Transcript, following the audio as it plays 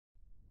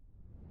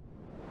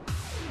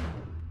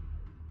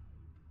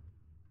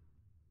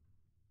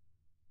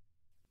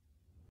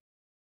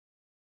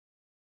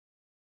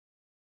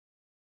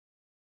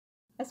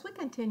As we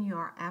continue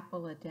our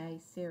Apple a Day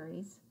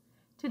series,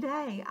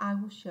 today I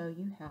will show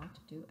you how to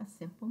do a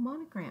simple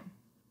monogram.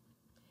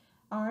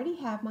 I already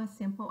have my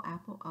simple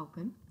apple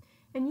open,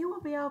 and you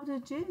will be able to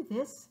do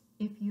this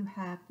if you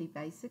have the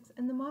basics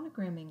and the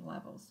monogramming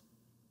levels.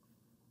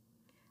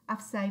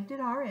 I've saved it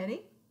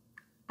already.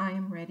 I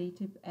am ready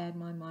to add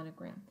my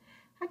monogram.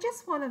 I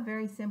just want a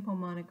very simple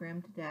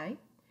monogram today,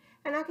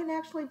 and I can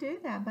actually do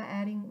that by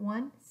adding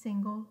one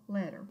single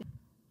letter.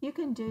 You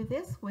can do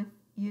this with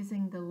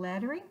using the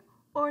lettering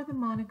or the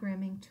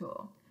monogramming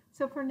tool.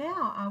 So for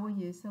now, I will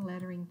use the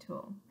lettering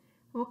tool.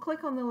 We'll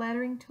click on the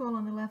lettering tool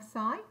on the left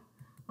side.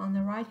 On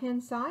the right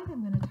hand side,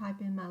 I'm going to type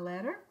in my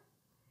letter.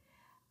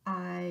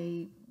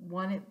 I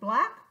want it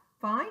black,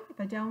 fine. If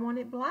I don't want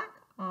it black,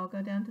 I'll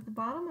go down to the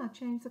bottom. I'll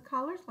change the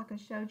colors like I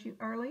showed you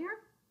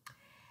earlier.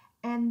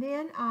 And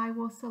then I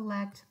will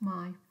select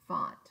my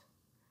font.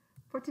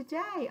 For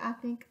today, I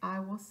think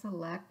I will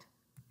select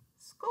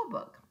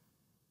Schoolbook.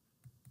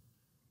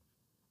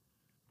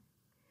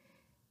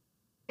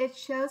 It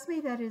shows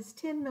me that it's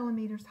 10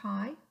 millimeters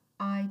high.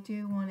 I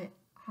do want it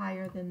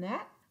higher than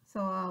that, so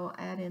I will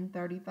add in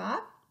 35,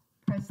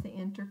 press the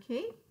enter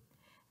key,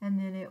 and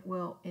then it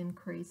will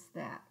increase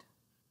that.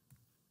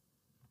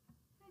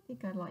 I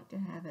think I'd like to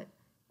have it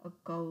a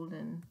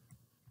golden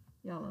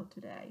yellow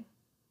today.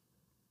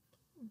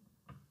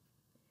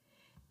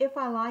 If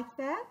I like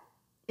that,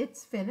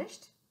 it's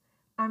finished.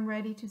 I'm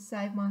ready to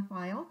save my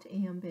file to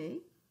EMB,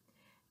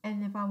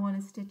 and if I want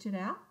to stitch it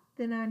out,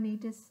 then I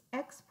need to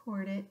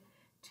export it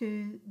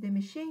to the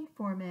machine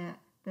format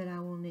that I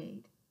will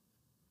need.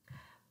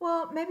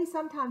 Well, maybe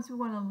sometimes we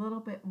want a little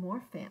bit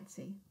more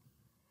fancy.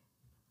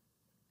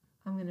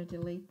 I'm going to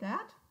delete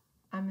that.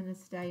 I'm going to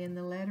stay in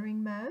the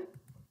lettering mode.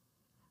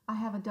 I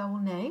have a double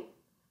name,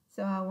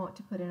 so I want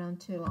to put it on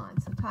 2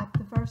 lines. So type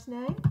the first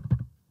name,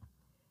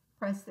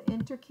 press the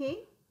enter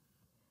key,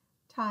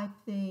 type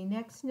the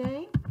next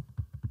name.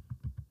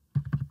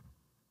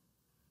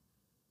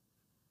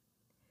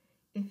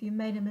 If you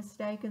made a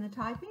mistake in the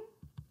typing,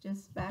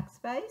 just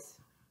backspace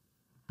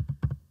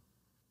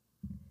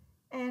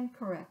and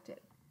correct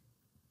it.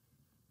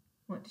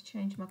 Want to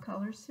change my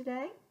colors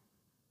today.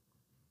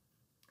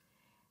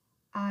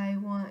 I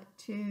want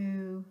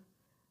to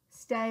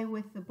stay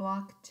with the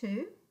block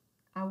 2.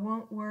 I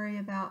won't worry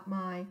about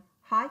my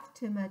height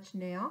too much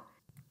now.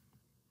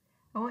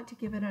 I want to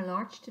give it an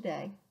arch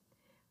today.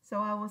 So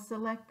I will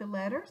select the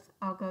letters.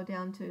 I'll go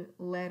down to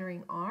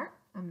lettering art.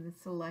 I'm going to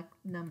select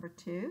number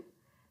 2.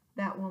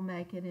 That will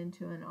make it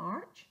into an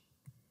arch.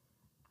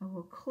 I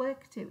will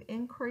click to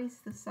increase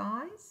the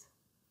size,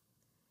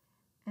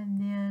 and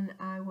then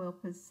I will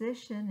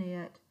position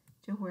it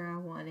to where I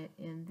want it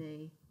in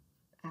the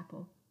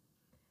apple.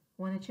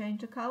 Want to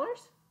change the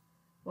colors?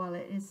 While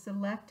it is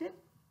selected,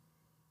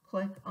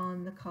 click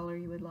on the color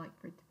you would like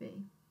for it to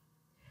be.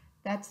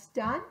 That's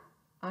done.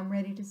 I'm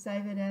ready to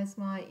save it as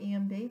my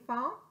EMB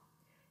file.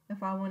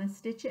 If I want to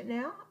stitch it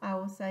now, I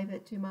will save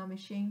it to my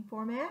machine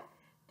format.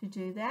 To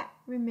do that,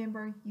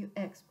 remember you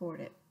export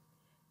it.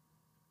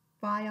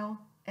 File,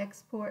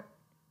 export,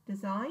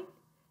 design,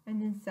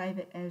 and then save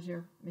it as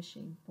your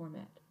machine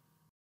format.